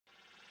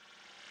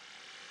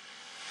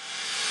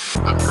MacVoices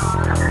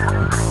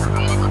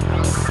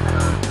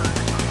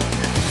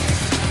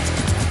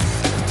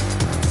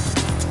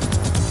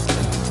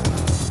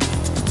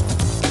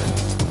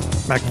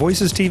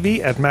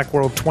TV at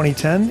Macworld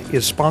 2010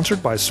 is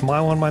sponsored by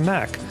Smile on My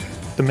Mac,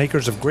 the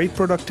makers of great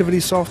productivity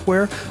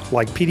software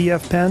like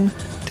PDF Pen,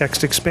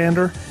 Text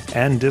Expander,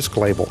 and Disk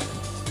Label.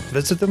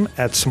 Visit them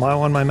at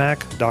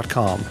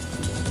smileonmymac.com.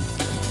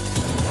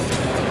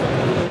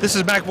 This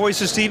is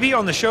MacVoices TV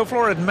on the show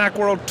floor at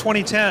Macworld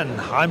 2010.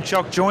 I'm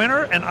Chuck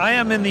Joyner, and I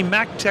am in the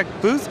MacTech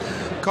booth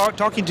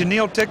talking to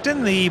Neil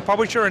Ticktin, the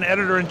publisher and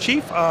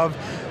editor-in-chief of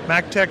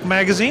MacTech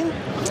magazine,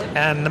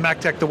 and the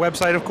MacTech, the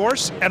website, of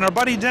course, and our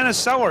buddy Dennis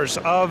Sellers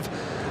of,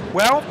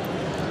 well,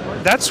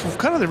 that's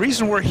kind of the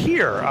reason we're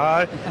here.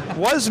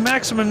 Was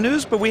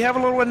MacsimumNews, but we have a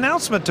little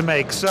announcement to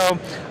make. So,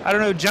 I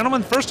don't know,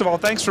 gentlemen, first of all,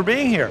 thanks for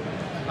being here.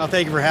 Well,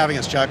 thank you for having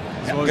us, Chuck.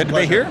 Good to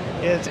be here.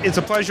 It's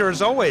a pleasure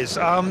as always.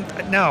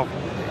 Now,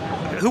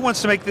 who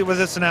wants to make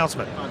this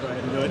announcement? I'll go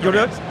ahead and do it. You'll do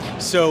it?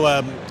 So,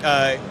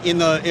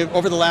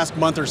 over the last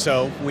month or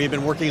so, we've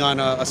been working on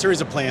a series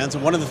of plans,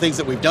 and one of the things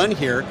that we've done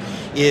here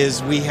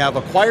is we have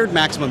acquired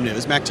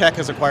MacsimumNews. MacTech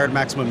has acquired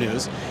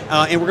MacsimumNews,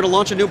 and we're going to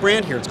launch a new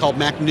brand here. It's called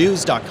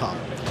MacNews.com,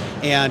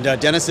 and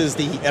Dennis is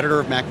the editor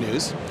of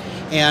MacNews,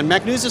 and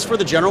MacNews is for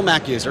the general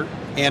Mac user,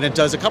 and it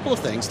does a couple of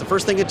things. The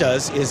first thing it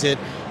does is it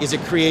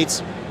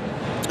creates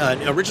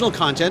original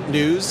content,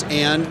 news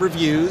and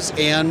reviews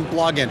and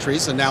blog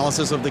entries,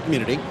 analysis of the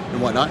community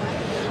and whatnot.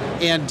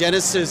 And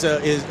Dennis is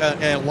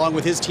along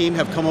with his team,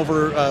 have come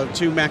over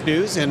to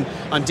MacNews, and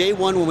on day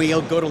one when we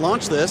go to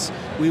launch this,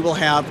 we will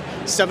have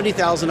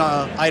 70,000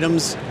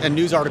 items and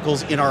news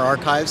articles in our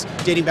archives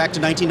dating back to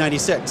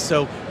 1996.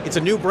 So it's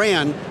a new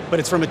brand, but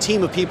it's from a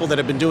team of people that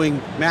have been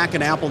doing Mac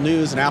and Apple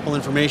news and Apple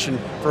information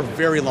for a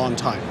very long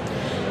time.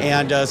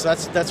 And so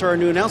that's our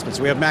new announcements.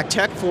 We have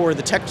MacTech for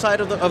the tech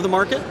side of the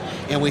market,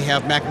 and we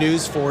have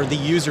MacNews for the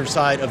user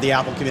side of the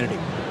Apple community.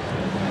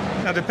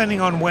 Now,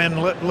 depending on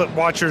when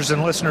watchers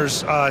and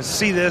listeners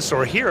see this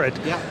or hear it,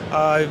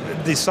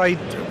 the site,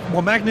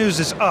 well,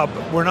 MacNews is up.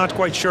 We're not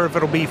quite sure if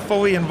it'll be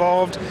fully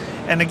involved.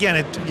 And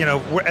again,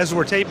 as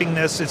we're taping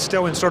this, it's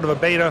still in sort of a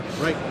beta.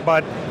 Right.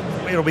 But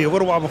it'll be a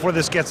little while before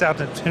this gets out,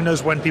 and who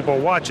knows when people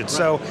watch it. Right.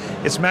 So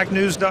it's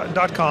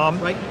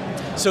MacNews.com. Right.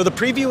 So the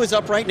preview is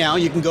up right now.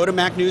 You can go to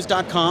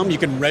MacNews.com. You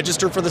can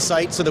register for the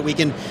site so that we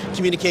can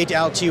communicate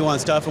out to you on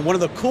stuff. And one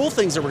of the cool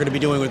things that we're going to be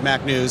doing with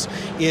MacNews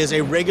is a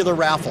regular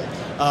raffle.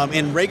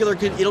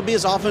 It'll be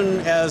as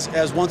often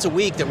as once a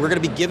week that we're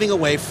going to be giving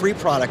away free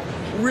product.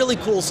 Really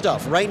cool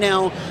stuff. Right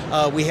now,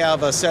 we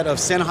have a set of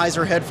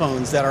Sennheiser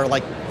headphones that are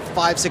like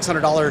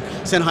 $500-600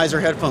 Sennheiser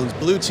headphones,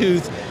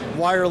 Bluetooth,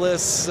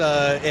 wireless,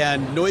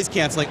 and noise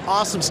canceling,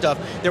 awesome stuff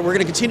that we're going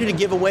to continue to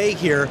give away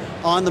here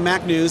on the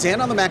MacNews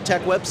and on the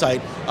MacTech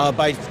website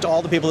by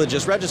all the people that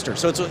just register.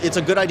 So it's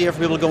a good idea for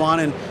people to go on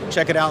and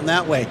check it out in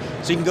that way.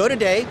 So you can go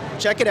today,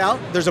 check it out.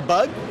 There's a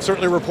bug,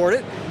 certainly report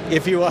it.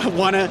 If you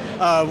want to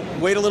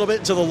wait a little bit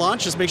until the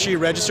launch, just make sure you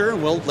register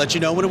and we'll let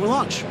you know when it will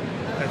launch.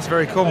 That's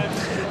very cool.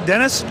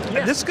 Dennis,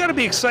 This has got to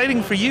be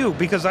exciting for you,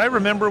 because I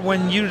remember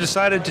when you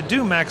decided to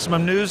do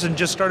MacsimumNews and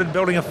just started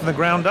building it from the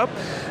ground up.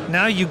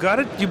 Now you got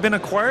it, you've been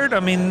acquired.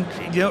 I mean,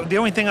 the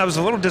only thing I was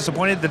a little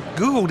disappointed that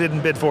Google didn't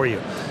bid for you.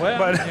 Well,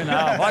 but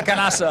what can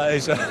I say?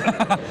 So,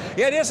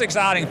 it is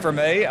exciting for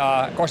me.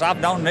 Of course,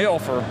 I've known Neil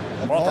for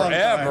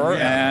forever,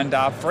 and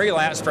I've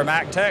freelanced for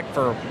MacTech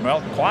for,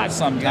 quite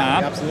some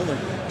time. Yeah, absolutely.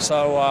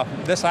 So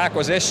this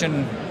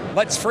acquisition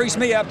frees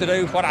me up to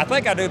do what I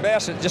think I do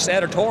best, is just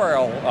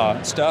editorial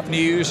stuff,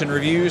 news and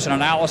reviews and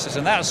analysis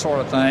and that sort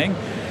of thing.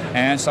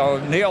 And so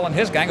Neil and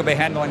his gang will be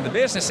handling the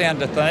business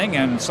end of the thing.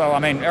 And so, I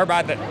mean,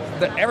 everything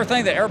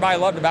that everybody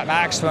loved about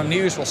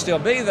MacsimumNews will still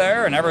be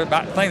there, and everything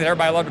that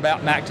everybody loved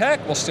about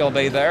MacTech will still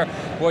be there.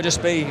 We'll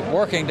just be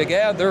working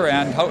together,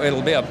 and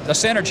it'll be a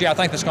synergy, I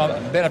think, that's going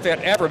to benefit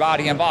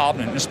everybody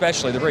involved, and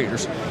especially the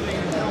readers.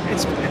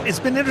 It's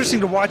been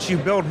interesting to watch you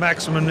build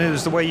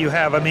MacsimumNews the way you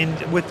have. I mean,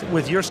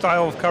 with your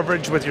style of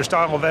coverage, with your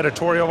style of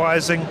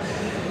editorializing,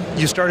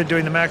 you started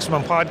doing the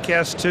Maximum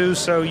podcast too,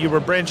 so you were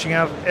branching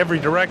out every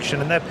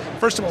direction. And that,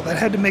 first of all, that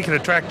had to make it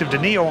attractive to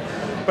Neil,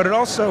 but it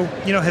also,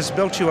 has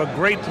built you a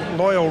great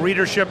loyal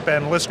readership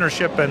and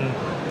listenership, and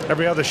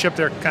every other ship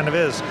there kind of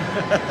is.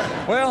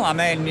 Well, I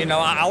mean,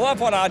 I love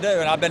what I do,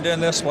 and I've been doing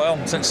this,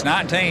 since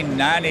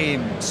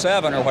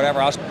 1997 or whatever.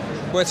 I was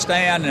with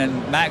Stan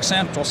and Mac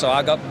Central, so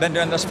I've been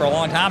doing this for a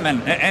long time,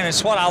 and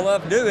it's what I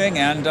love doing.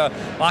 And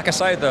like I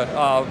say,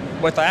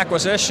 with the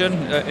acquisition,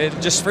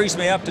 it just frees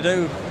me up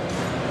to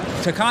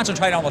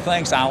concentrate on the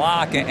things I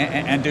like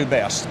and do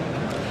best.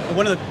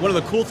 One of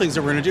the cool things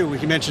that we're going to do, we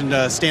mentioned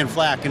Stan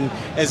Flack, and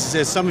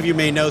as some of you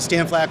may know,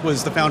 Stan Flack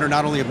was the founder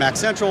not only of Mac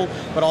Central,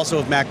 but also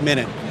of Mac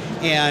Minute.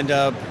 And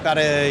about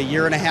a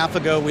year and a half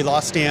ago, we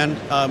lost Stan,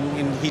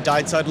 and he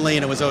died suddenly,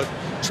 and it was a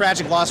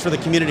tragic loss for the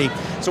community.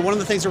 So one of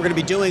the things we're going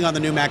to be doing on the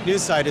new MacNews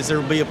site is there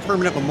will be a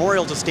permanent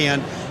memorial to Stan,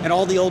 and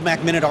all the old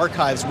Mac Minute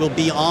archives will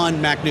be on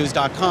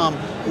MacNews.com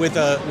with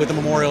a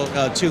memorial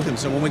to him.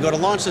 So when we go to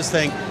launch this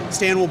thing,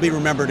 Stan will be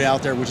remembered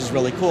out there, which is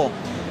really cool.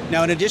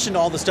 Now, in addition to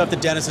all the stuff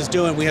that Dennis is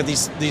doing, we have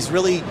these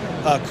really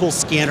cool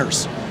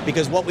scanners,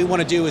 because what we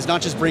want to do is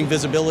not just bring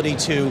visibility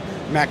to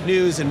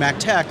MacNews and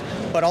MacTech,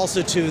 but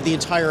also to the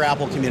entire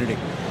Apple community.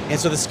 And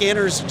so the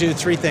scanners do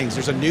three things.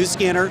 There's a news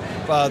scanner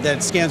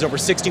that scans over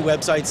 60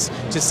 websites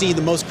to see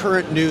the most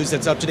current news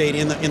that's up to date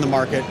in the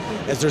market.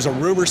 As there's a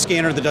rumor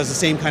scanner that does the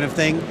same kind of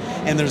thing,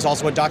 and there's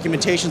also a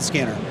documentation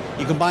scanner.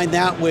 You combine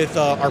that with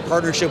our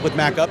partnership with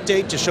Mac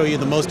Update to show you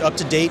the most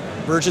up-to-date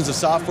versions of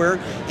software,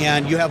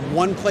 and you have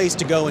one place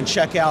to go and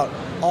check out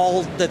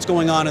all that's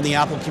going on in the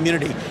Apple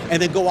community,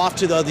 and then go off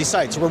to these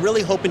sites. So we're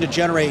really hoping to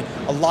generate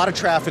a lot of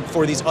traffic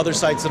for these other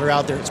sites that are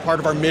out there. It's part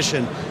of our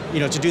mission,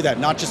 to do that,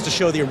 not just to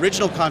show the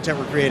original content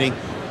we're creating,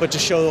 but to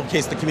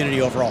showcase the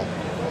community overall.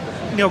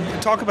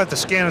 Talk about the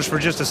scanners for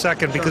just a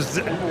second, because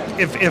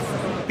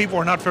if people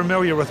are not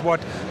familiar with what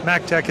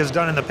MacTech has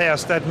done in the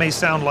past, that may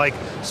sound like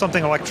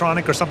something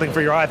electronic or something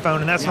for your iPhone,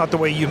 and that's not the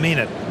way you mean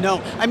it.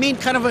 No, I mean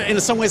in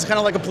some ways kind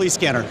of like a police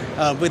scanner.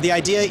 But the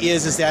idea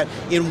is that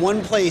in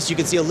one place you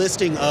can see a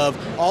listing of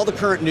all the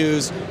current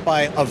news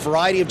by a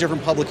variety of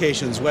different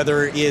publications,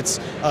 whether it's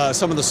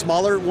some of the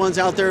smaller ones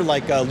out there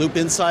like Loop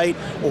Insight,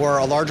 or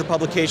a larger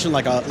publication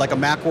like a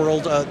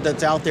Macworld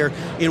that's out there.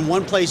 In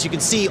one place you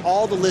can see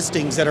all the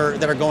listings that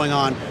are going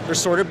on. They're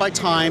sorted by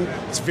time.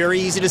 It's very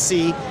easy to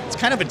see. It's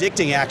kind of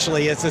addicting,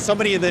 actually. As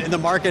somebody in the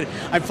market,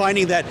 I'm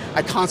finding that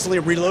I constantly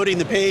am reloading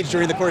the page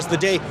during the course of the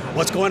day.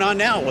 What's going on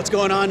now? What's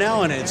going on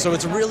now? And so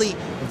it's really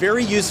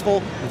very useful,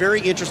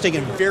 very interesting,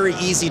 and very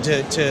easy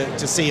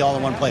to see all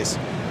in one place.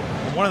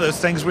 One of those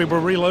things we were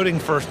reloading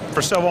for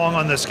so long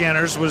on the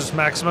scanners was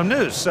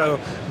MacsimumNews. So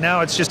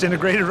now it's just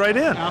integrated right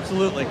in.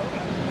 Absolutely.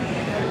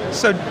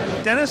 So,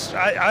 Dennis,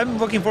 I'm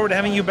looking forward to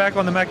having you back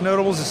on the Mac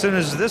Notables as soon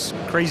as this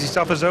crazy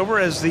stuff is over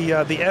as the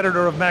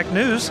editor of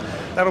MacNews.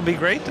 That'll be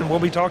great, and we'll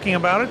be talking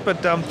about it.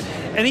 But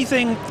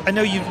anything, I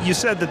know you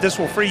said that this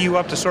will free you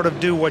up to sort of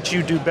do what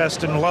you do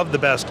best and love the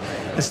best,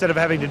 instead of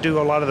having to do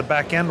a lot of the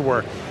back-end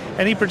work.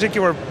 Any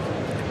particular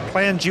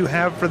plans you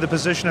have for the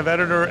position of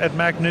editor at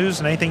MacNews,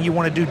 and anything you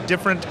want to do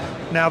different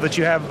now that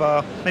you have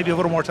maybe a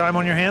little more time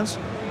on your hands?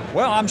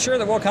 Well, I'm sure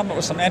that we'll come up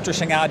with some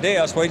interesting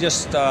ideas. We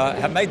just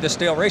have made this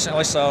deal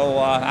recently, so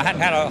I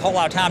hadn't had a whole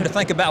lot of time to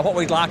think about what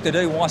we'd like to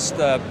do once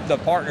the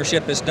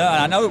partnership is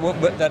done. I know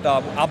that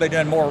I'll be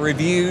doing more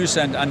reviews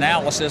and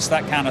analysis,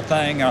 that kind of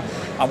thing.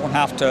 I won't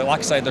have to,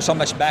 like I say, there's so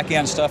much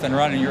back-end stuff in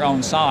running your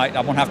own site.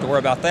 I won't have to worry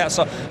about that.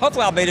 So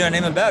hopefully I'll be doing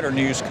even better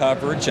news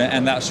coverage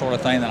and that sort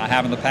of thing than I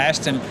have in the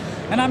past. And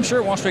I'm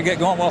sure once we get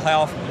going,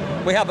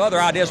 we have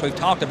other ideas we've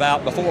talked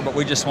about before, but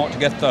we just want to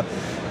get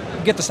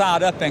the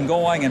site up and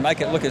going and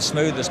make it look as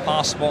smooth as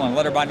possible and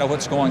let everybody know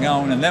what's going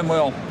on, and then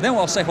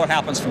we'll see what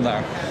happens from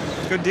there.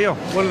 Good deal.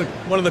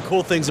 One of the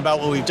cool things about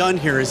what we've done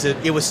here is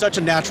that it was such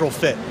a natural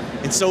fit.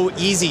 It's so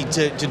easy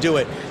to do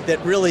it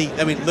that really,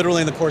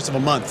 literally in the course of a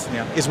month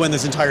is when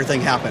this entire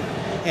thing happened.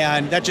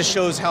 And that just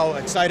shows how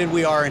excited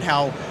we are and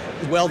how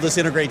well this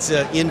integrates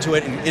into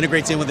it and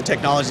integrates in with the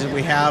technologies that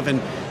we have,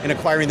 and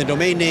acquiring the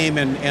domain name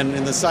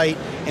and the site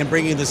and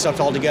bringing this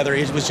stuff all together.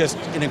 It was just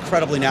an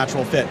incredibly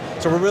natural fit.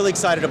 So we're really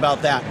excited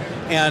about that.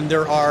 And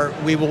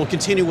we will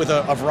continue with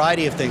a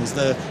variety of things.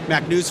 The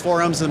MacNews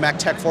forums and the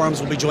MacTech forums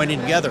will be joining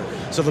together.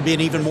 So there'll be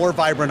an even more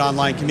vibrant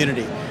online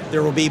community.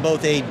 There will be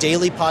both a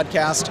daily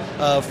podcast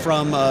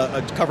from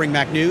covering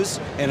MacNews,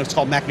 and it's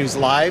called MacNews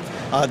Live,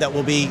 that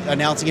will be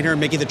announcing it here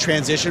and making the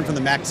transition from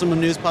the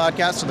MacsimumNews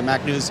podcast to the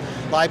MacNews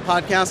Live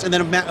podcast. And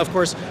then, of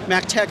course,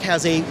 MacTech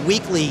has a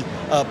weekly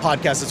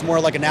podcast. It's more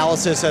like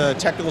analysis,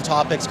 technical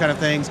topics kind of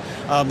things,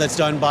 that's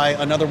done by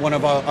another one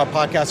of our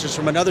podcasters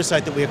from another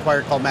site that we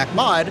acquired called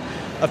MacMod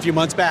a few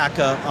months back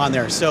on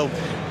there. So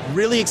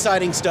really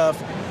exciting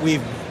stuff.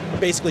 We've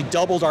basically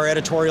doubled our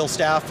editorial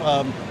staff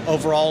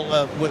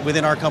overall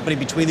within our company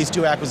between these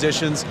two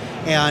acquisitions,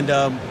 and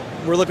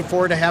we're looking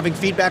forward to having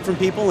feedback from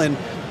people, and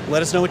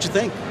let us know what you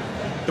think.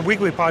 The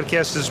weekly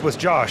podcast is with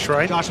Josh,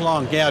 right? Josh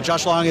Long, yeah.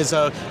 Josh Long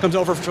comes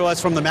over to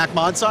us from the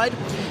MacMod side,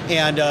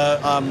 and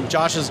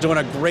Josh is doing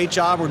a great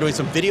job. We're doing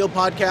some video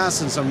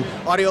podcasts and some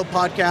audio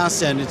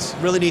podcasts, and it's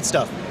really neat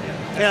stuff.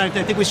 Yeah, I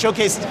think we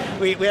showcased,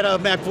 we had a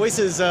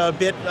MacVoices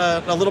bit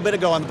a little bit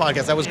ago on the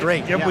podcast. That was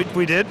great. Yep, yeah.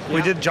 We did. Yeah.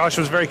 We did. Josh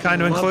was very kind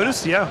to include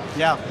us. Yeah.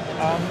 Yeah.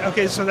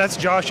 Okay, so that's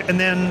Josh. And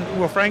then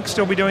will Frank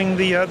still be doing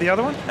the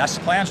other one? That's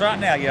the plans right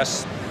now,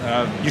 yes.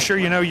 You sure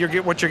you know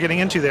what you're getting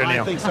into there,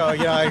 Neil? I think so.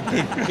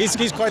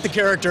 He's quite the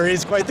character.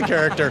 He's quite the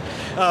character.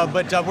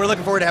 But we're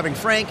looking forward to having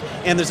Frank.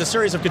 And there's a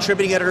series of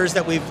contributing editors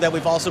that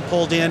we've also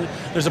pulled in.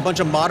 There's a bunch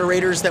of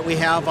moderators that we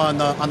have on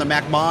the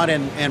MacMod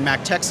and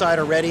MacTech side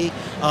already.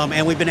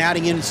 And we've been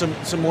adding in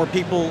some more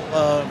people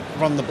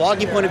from the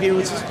blogging point of view.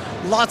 It's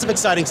lots of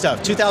exciting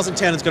stuff.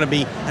 2010 is going to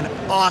be an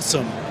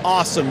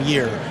awesome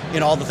year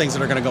in all the things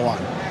that are going to go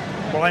on.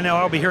 Well, I know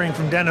I'll be hearing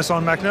from Dennis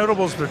on Mac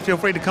Notables, but feel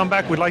free to come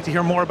back. We'd like to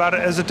hear more about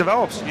it as it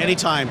develops.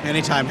 Anytime.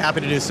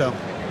 Happy to do so.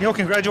 Neil,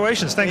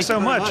 congratulations. Thanks so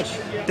much.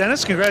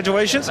 Dennis,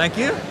 congratulations. Thank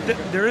you.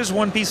 There is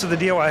one piece of the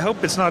deal. I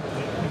hope it's not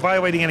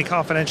violating any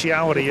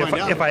confidentiality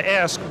if I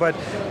ask, but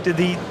did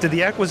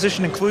the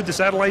acquisition include the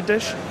satellite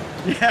dish?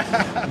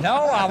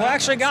 No, I've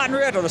actually gotten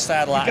rid of the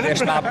satellite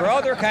dish. My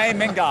brother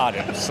came and got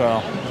it.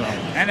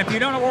 And if you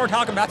don't know what we're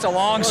talking about, it's a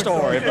long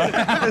story.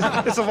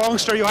 But it's a long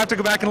story. You'll have to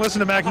go back and listen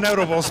to Mac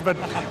Notables. But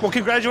well,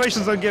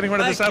 congratulations on getting rid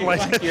of the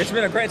satellite. Thank you.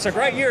 It's a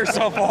great year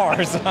so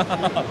far. So.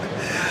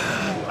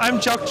 I'm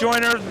Chuck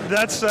Joyner.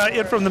 That's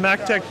it from the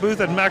MacTech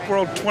booth at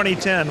Macworld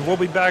 2010. We'll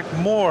be back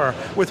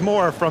with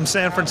more from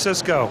San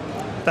Francisco.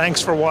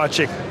 Thanks for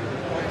watching.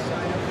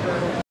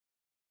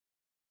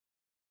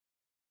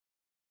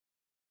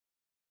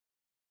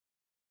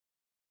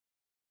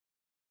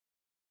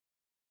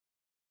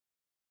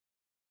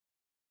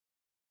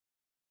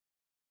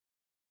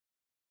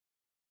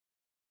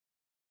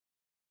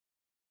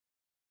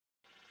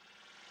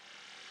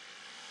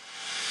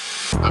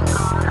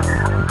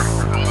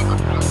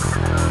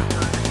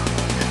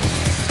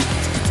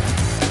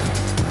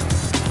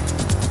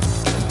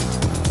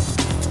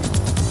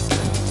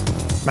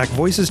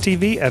 MacVoices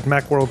TV at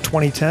Macworld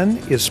 2010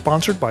 is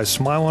sponsored by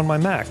Smile on My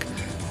Mac,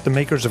 the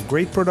makers of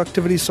great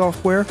productivity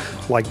software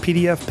like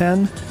PDF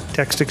Pen,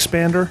 Text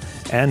Expander,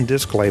 and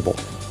Disk Label.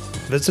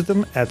 Visit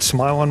them at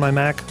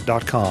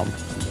smileonmymac.com.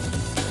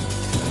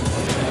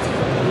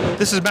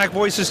 This is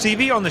MacVoices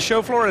TV on the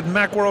show floor at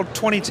Macworld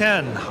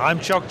 2010. I'm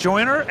Chuck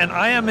Joyner, and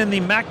I am in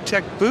the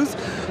MacTech booth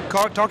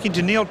talking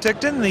to Neil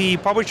Ticktin, the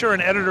publisher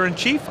and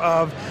editor-in-chief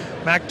of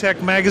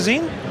MacTech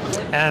magazine,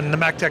 and the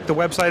MacTech, the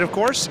website, of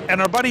course,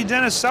 and our buddy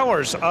Dennis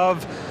Sellers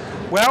of,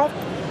 well,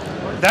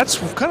 that's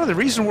kind of the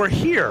reason we're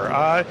here.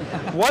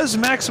 Was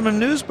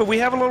MacsimumNews, but we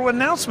have a little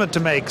announcement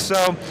to make.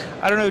 So,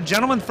 I don't know,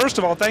 gentlemen, first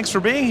of all, thanks for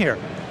being here.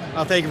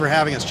 Thank you for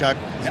having us, Chuck.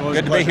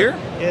 Good to be here.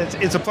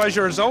 It's a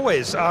pleasure as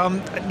always.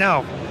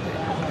 Now,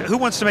 who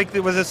wants to make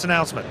this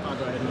announcement? I'll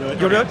go ahead and do it.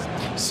 You'll do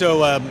it?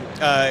 So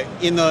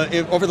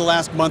over the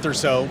last month or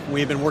so,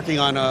 we've been working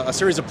on a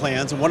series of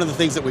plans, and one of the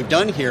things that we've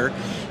done here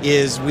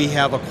is we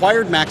have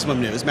acquired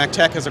MacsimumNews.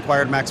 MacTech has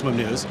acquired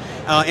MacsimumNews,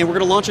 and we're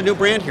going to launch a new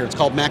brand here. It's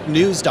called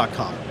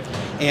MacNews.com.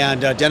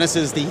 And Dennis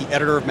is the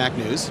editor of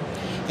MacNews.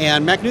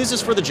 And MacNews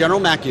is for the general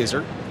Mac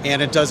user,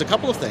 and it does a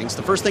couple of things.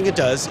 The first thing it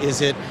does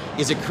is it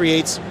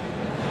creates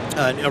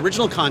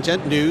original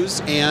content,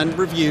 news and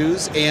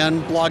reviews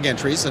and blog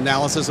entries,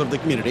 analysis of the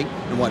community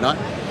and whatnot.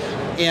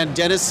 And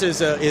Dennis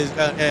is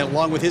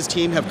along with his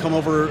team, have come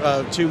over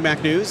to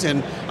MacNews,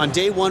 and on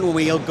day one when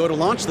we go to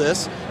launch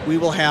this, we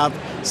will have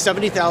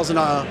 70,000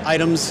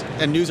 items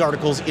and news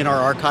articles in our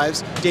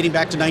archives dating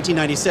back to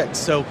 1996.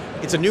 So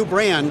it's a new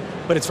brand,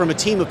 but it's from a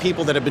team of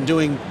people that have been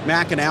doing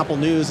Mac and Apple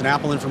news and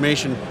Apple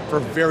information for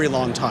a very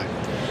long time.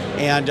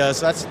 And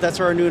so that's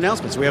our new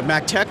announcement. So we have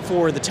MacTech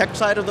for the tech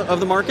side of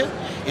the market,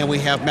 and we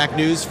have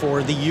MacNews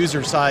for the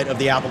user side of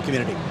the Apple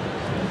community.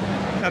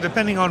 Now,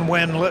 depending on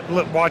when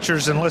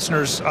watchers and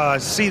listeners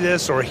see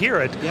this or hear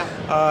it,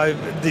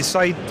 the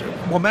site,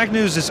 well,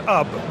 MacNews is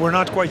up. We're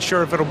not quite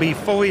sure if it'll be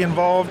fully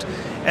involved.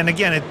 And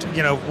again,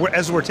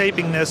 as we're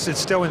taping this, it's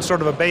still in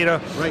sort of a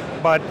beta. Right.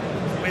 But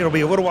it'll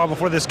be a little while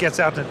before this gets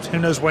out, and who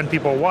knows when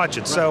people will watch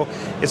it. Right. So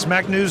it's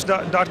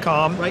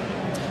MacNews.com. Right.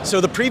 So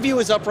the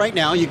preview is up right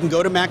now. You can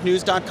go to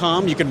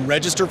MacNews.com. You can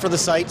register for the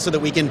site so that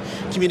we can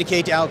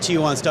communicate out to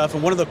you on stuff.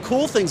 And one of the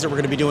cool things that we're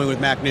going to be doing with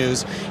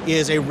MacNews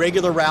is a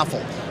regular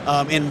raffle.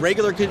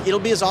 It'll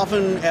be as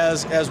often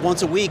as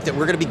once a week that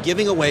we're going to be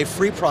giving away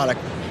free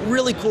product.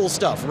 Really cool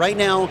stuff. Right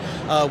now,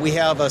 we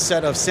have a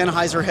set of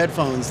Sennheiser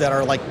headphones that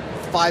are like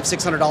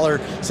 $500-600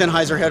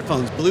 Sennheiser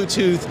headphones,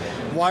 Bluetooth,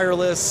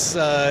 wireless,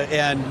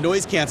 and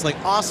noise canceling,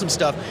 awesome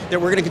stuff that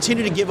we're going to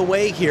continue to give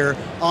away here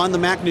on the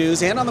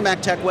MacNews and on the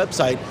MacTech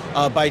website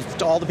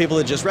to all the people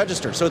that just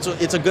register. So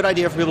it's a good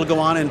idea for people to go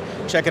on and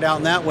check it out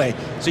in that way.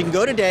 So you can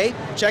go today,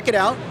 check it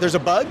out. There's a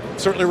bug,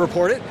 certainly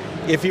report it.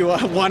 If you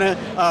want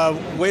to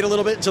wait a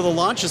little bit until the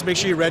launch, just make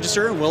sure you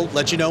register, and we'll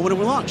let you know when it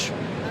will launch.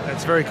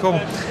 That's very cool.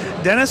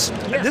 Dennis,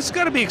 this has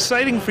got to be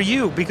exciting for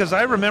you, because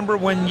I remember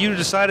when you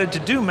decided to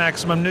do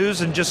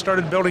MacsimumNews and just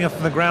started building it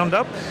from the ground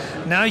up.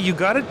 Now you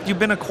got it. You've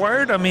been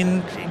acquired. I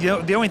mean,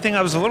 the only thing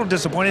I was a little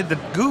disappointed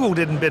that Google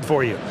didn't bid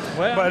for you.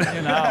 Well, but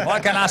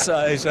what can I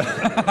say? So,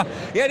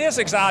 it is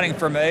exciting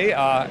for me.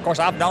 Of course,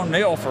 I've known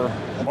Neil for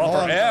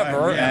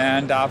forever,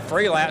 and I've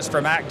freelanced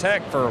for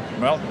MacTech for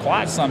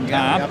quite some time.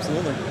 Yeah,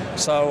 absolutely.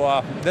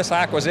 So this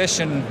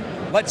acquisition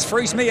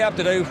frees me up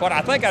to do what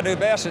I think I do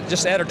best,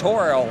 just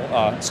editorial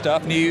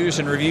stuff, news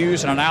and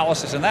reviews and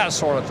analysis and that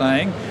sort of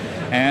thing.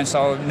 And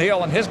so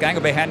Neil and his gang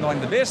will be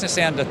handling the business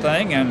end of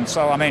thing. And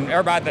so, I mean,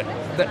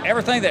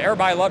 everything that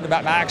everybody loved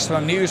about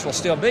MacsimumNews will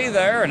still be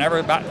there, and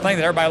everything that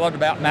everybody loved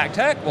about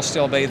MacTech will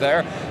still be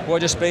there. We'll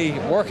just be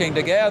working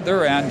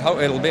together, and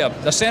it'll be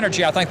the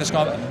synergy, I think, that's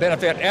going to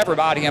benefit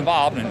everybody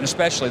involved, and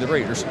especially the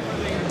readers.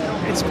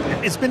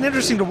 It's been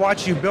interesting to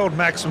watch you build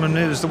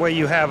MacsimumNews the way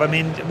you have. I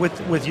mean,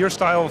 with your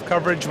style of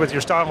coverage, with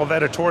your style of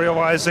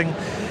editorializing,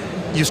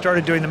 you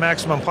started doing the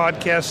Maximum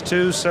podcast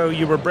too, so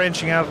you were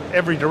branching out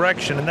every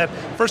direction. And that,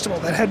 first of all,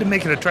 that had to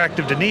make it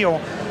attractive to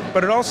Neil,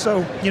 but it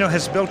also,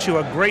 has built you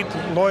a great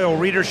loyal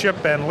readership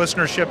and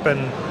listenership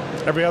and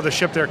every other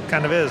ship there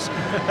kind of is.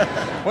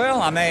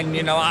 Well, I mean,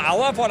 you know, I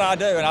love what I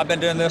do, and I've been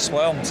doing this,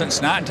 well,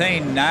 since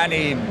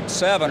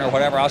 1997 or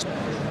whatever. I was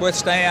with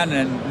Stan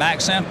and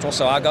Mac Central,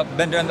 so I've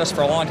been doing this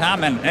for a long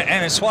time, and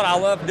it's what I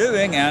love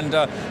doing. And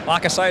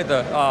like I say,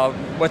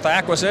 with the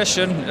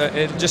acquisition,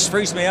 it just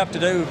frees me up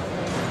to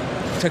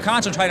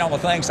concentrate on the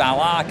things I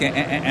like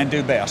and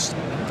do best.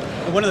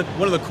 One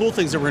of the cool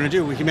things that we're going to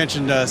do, you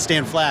mentioned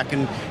Stan Flack,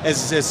 and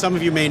as some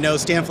of you may know,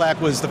 Stan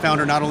Flack was the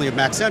founder not only of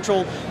Mac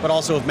Central, but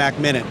also of Mac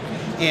Minute.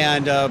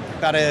 And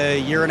about a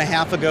year and a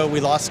half ago, we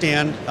lost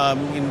Stan,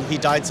 and he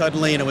died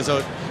suddenly, and it was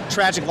a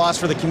tragic loss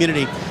for the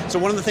community. So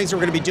one of the things we're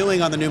going to be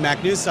doing on the new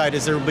MacNews site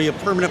is there will be a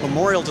permanent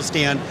memorial to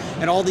Stan,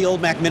 and all the old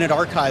Mac Minute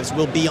archives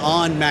will be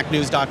on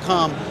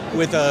MacNews.com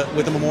with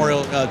a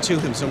memorial to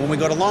him. So when we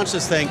go to launch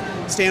this thing,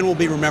 Stan will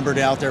be remembered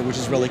out there, which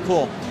is really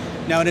cool.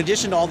 Now, in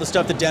addition to all the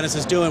stuff that Dennis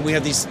is doing, we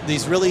have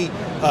these really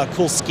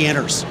cool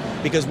scanners,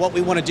 because what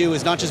we want to do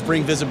is not just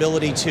bring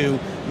visibility to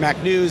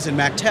MacNews and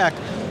MacTech,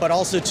 but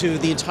also to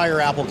the entire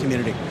Apple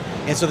community.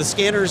 And so the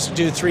scanners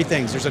do three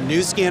things. There's a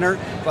news scanner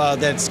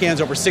that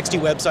scans over 60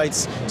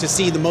 websites to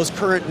see the most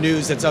current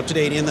news that's up to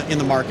date in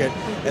the market.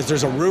 As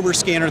there's a rumor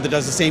scanner that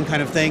does the same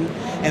kind of thing,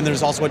 and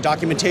there's also a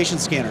documentation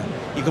scanner.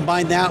 You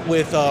combine that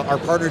with our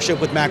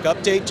partnership with Mac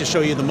Update to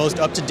show you the most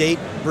up-to-date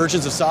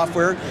versions of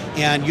software,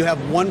 and you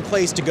have one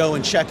place to go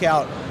and check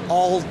out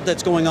all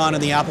that's going on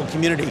in the Apple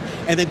community,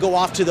 and then go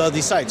off to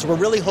these sites. So we're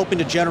really hoping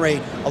to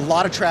generate a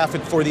lot of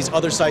traffic for these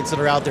other sites that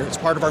are out there. It's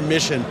part of our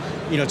mission,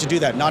 you know, to do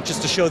that, not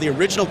just to show the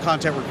original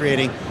content we're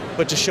creating,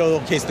 but to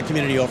showcase the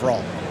community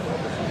overall.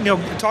 You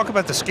know, talk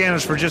about the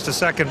scanners for just a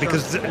second,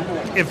 because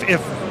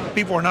if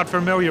people are not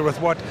familiar with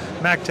what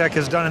MacTech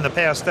has done in the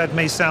past, that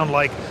may sound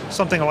like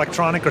something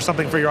electronic or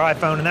something for your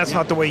iPhone, and that's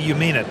not the way you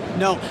mean it.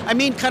 No, I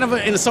mean kind of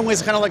in some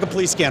ways kind of like a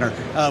police scanner.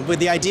 But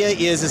the idea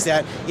is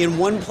that in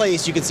one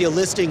place you can see a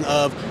listing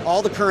of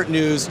all the current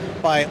news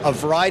by a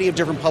variety of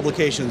different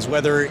publications,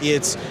 whether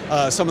it's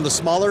some of the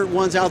smaller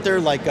ones out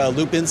there like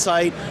Loop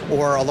Insight,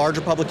 or a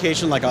larger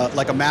publication like a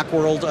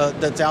Macworld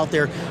that's out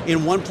there.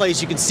 In one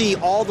place you can see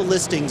all the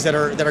listings that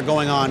are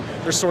going on.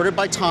 They're sorted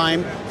by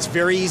time. It's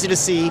very easy to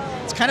see.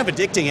 It's kind of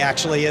addicting,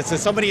 actually.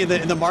 As somebody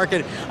in the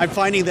market, I'm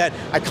finding that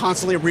I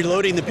constantly am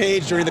reloading the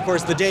page during the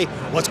course of the day.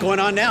 What's going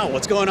on now?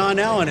 What's going on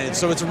now? And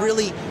so it's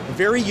really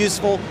very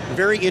useful,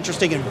 very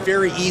interesting, and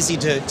very easy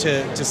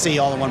to see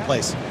all in one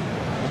place.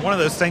 One of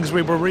those things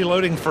we were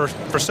reloading for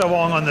so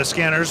long on the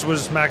scanners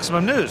was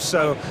MacsimumNews.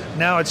 So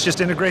now it's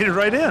just integrated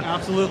right in.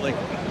 Absolutely.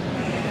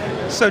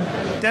 So,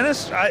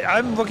 Dennis,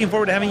 I'm looking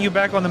forward to having you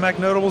back on the Mac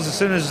Notables as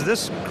soon as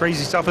this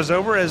crazy stuff is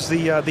over as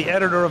the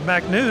editor of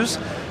MacNews.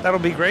 That'll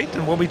be great,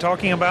 and we'll be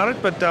talking about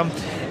it. But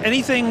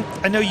anything,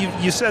 I know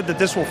you said that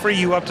this will free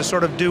you up to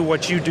sort of do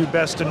what you do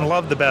best and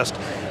love the best,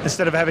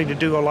 instead of having to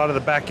do a lot of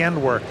the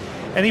back-end work.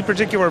 Any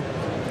particular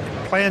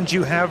plans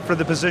you have for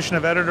the position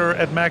of editor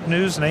at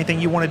MacNews, and anything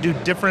you want to do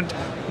different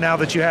now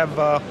that you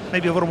have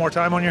maybe a little more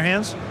time on your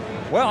hands?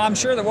 Well, I'm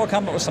sure that we'll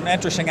come up with some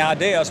interesting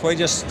ideas. We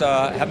just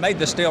have made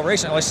this deal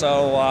recently,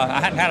 so I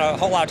hadn't had a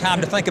whole lot of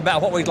time to think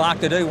about what we'd like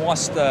to do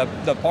once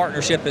the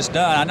partnership is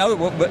done. I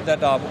know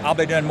that I'll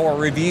be doing more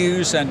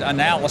reviews and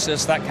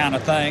analysis, that kind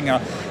of thing.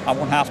 I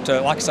won't have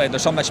to, like I say,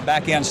 there's so much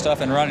back-end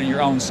stuff in running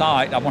your own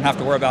site. I won't have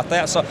to worry about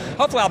that. So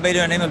hopefully I'll be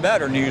doing even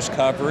better news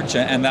coverage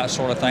and that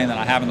sort of thing than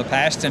I have in the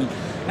past. And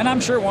I'm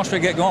sure once we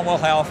get going,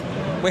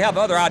 we have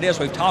other ideas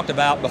we've talked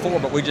about before,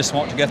 but we just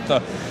want to get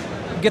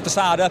the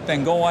site up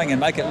and going and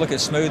make it look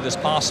as smooth as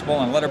possible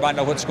and let everybody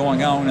know what's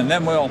going on, and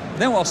then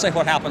we'll see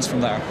what happens from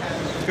there.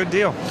 Good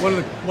deal.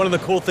 One of the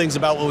cool things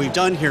about what we've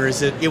done here is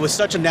that it was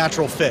such a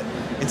natural fit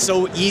and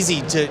so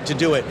easy to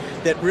do it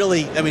that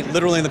really, I mean,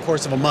 literally in the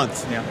course of a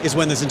month is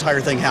when this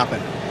entire thing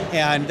happened.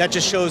 And that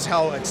just shows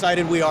how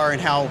excited we are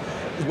and how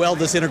well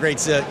this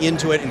integrates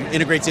into it and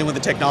integrates in with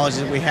the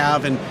technology that we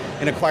have, and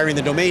acquiring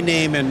the domain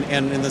name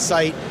and the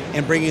site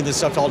and bringing this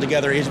stuff all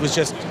together. It was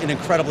just an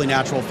incredibly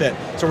natural fit.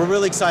 So we're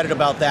really excited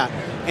about that.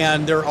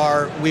 And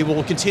we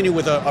will continue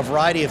with a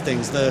variety of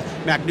things. The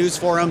Mac News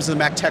forums and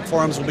the MacTech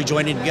forums will be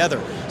joining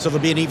together. So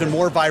there'll be an even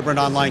more vibrant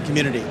online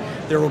community.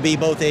 There will be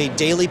both a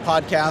daily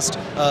podcast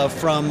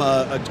from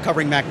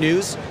covering Mac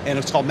News, and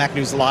it's called Mac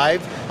News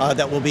Live,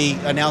 that we'll be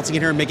announcing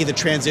it here and making the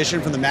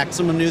transition from the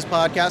MacsimumNews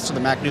podcast to the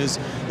Mac News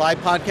Live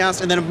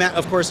podcast. And then,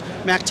 of course,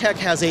 MacTech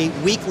has a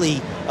weekly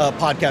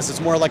podcast.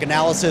 It's more like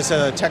analysis,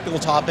 technical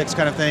topics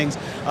kind of things,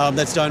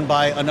 that's done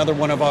by another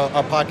one of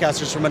our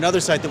podcasters from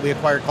another site that we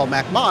acquired called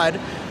MacMod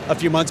a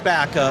few months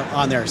back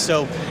on there.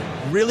 So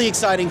really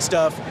exciting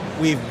stuff.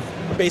 We've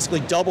basically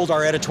doubled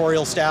our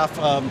editorial staff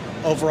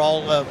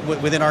overall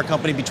within our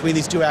company between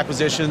these two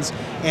acquisitions,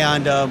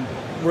 and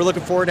we're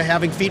looking forward to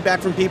having feedback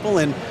from people,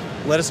 and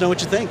let us know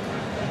what you think.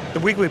 The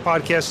weekly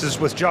podcast is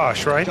with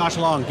Josh, right? Josh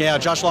Long, yeah.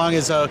 Josh Long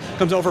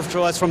comes over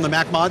to us from the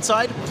MacMod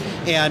side,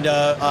 and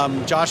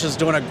Josh is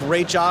doing a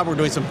great job. We're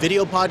doing some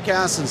video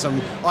podcasts and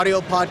some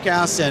audio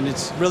podcasts, and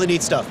it's really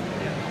neat stuff.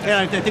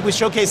 Yeah, I think we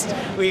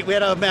showcased, we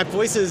had a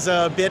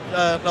MacVoices bit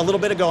a little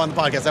bit ago on the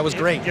podcast. That was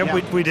great. Yeah,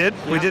 we did.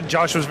 Yeah. We did.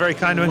 Josh was very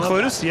kind to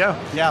include us.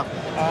 Yeah. Yeah.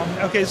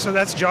 Okay, so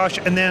that's Josh.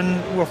 And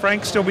then will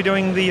Frank still be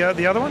doing the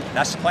other one?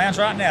 That's the plans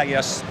right now,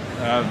 yes.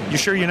 You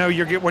sure you know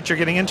what you're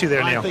getting into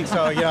there, Neil? I think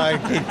so.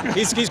 Yeah,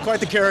 he's quite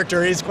the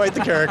character. He's quite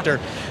the character.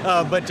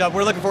 But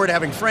we're looking forward to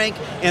having Frank.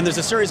 And there's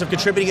a series of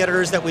contributing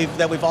editors that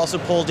we've also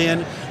pulled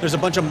in. There's a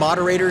bunch of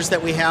moderators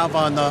that we have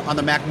on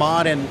the Mac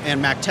Mod and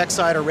MacTech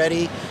side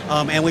already.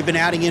 And we've been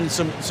adding in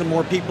some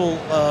more people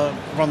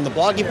from the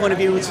blogging point of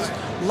view. It's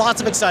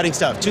lots of exciting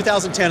stuff.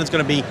 2010 is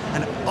going to be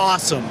an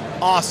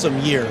awesome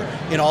year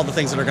in all the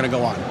things that are going to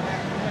go on.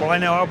 Well, I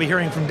know I'll be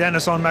hearing from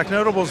Dennis on Mac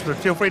Notables, but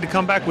feel free to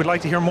come back. We'd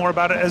like to hear more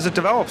about it as it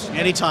develops.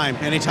 Anytime.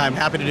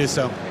 Happy to do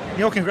so.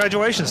 Neil,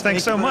 congratulations.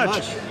 Thanks so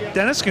much.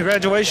 Dennis,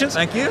 congratulations.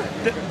 Thank you.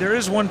 There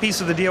is one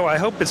piece of the deal. I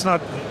hope it's not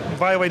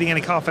violating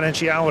any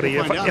confidentiality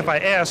if I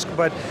ask,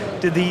 but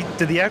did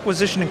the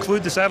acquisition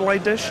include the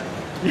satellite dish?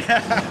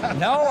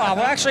 No, I've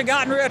actually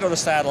gotten rid of the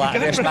satellite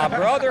dish. My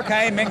brother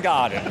came and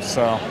got it.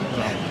 So,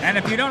 and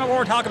if you don't know what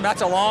we're talking about,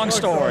 it's a long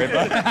story.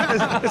 But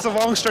it's a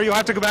long story. You'll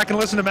have to go back and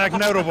listen to Mac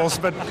Notables.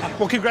 But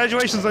well,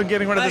 congratulations on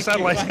getting rid of the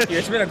satellite dish.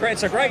 It's been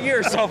a great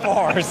year so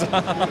far. So.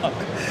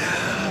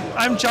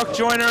 I'm Chuck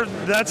Joyner.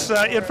 That's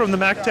it from the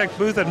MacTech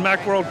booth at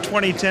Macworld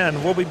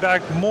 2010. We'll be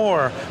back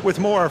with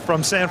more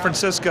from San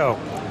Francisco.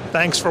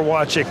 Thanks for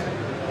watching.